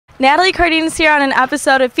Natalie Cardina's here on an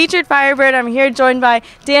episode of Featured Firebird. I'm here joined by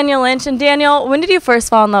Daniel Lynch. And Daniel, when did you first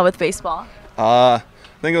fall in love with baseball? I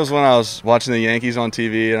think it was when I was watching the Yankees on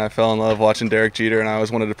TV, and I fell in love watching Derek Jeter, and I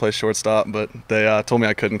always wanted to play shortstop, but they told me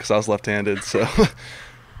I couldn't because I was left-handed. So,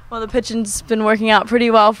 Well, the pitching's been working out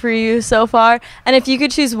pretty well for you so far. And if you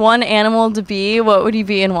could choose one animal to be, what would you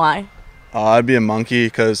be and why? I'd be a monkey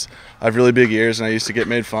because I have really big ears, and I used to get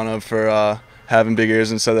made fun of for having big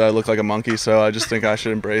ears and said that I look like a monkey. So I just think I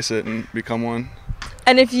should embrace it and become one.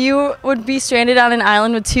 And if you would be stranded on an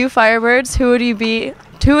island with two Firebirds, who would you be?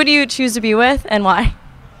 Who would you choose to be with, and why?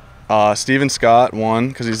 Steven Scott, one,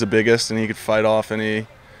 because he's the biggest and he could fight off any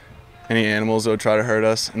animals that would try to hurt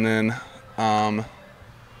us. And then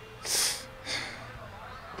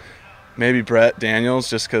maybe Brett Daniels,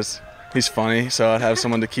 just because he's funny, so I'd have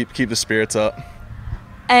someone to keep the spirits up.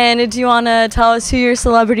 And do you want to tell us who your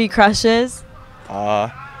celebrity crush is?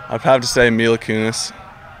 I'd have to say Mila Kunis.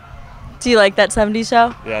 Do you like that 70s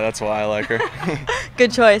show? Yeah, that's why I like her.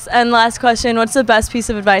 Good choice. And last question, what's the best piece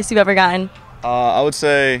of advice you've ever gotten? I would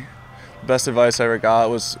say the best advice I ever got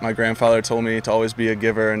was my grandfather told me to always be a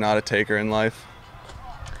giver and not a taker in life.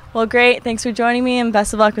 Well, great. Thanks for joining me, and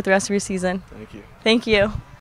best of luck with the rest of your season. Thank you. Thank you.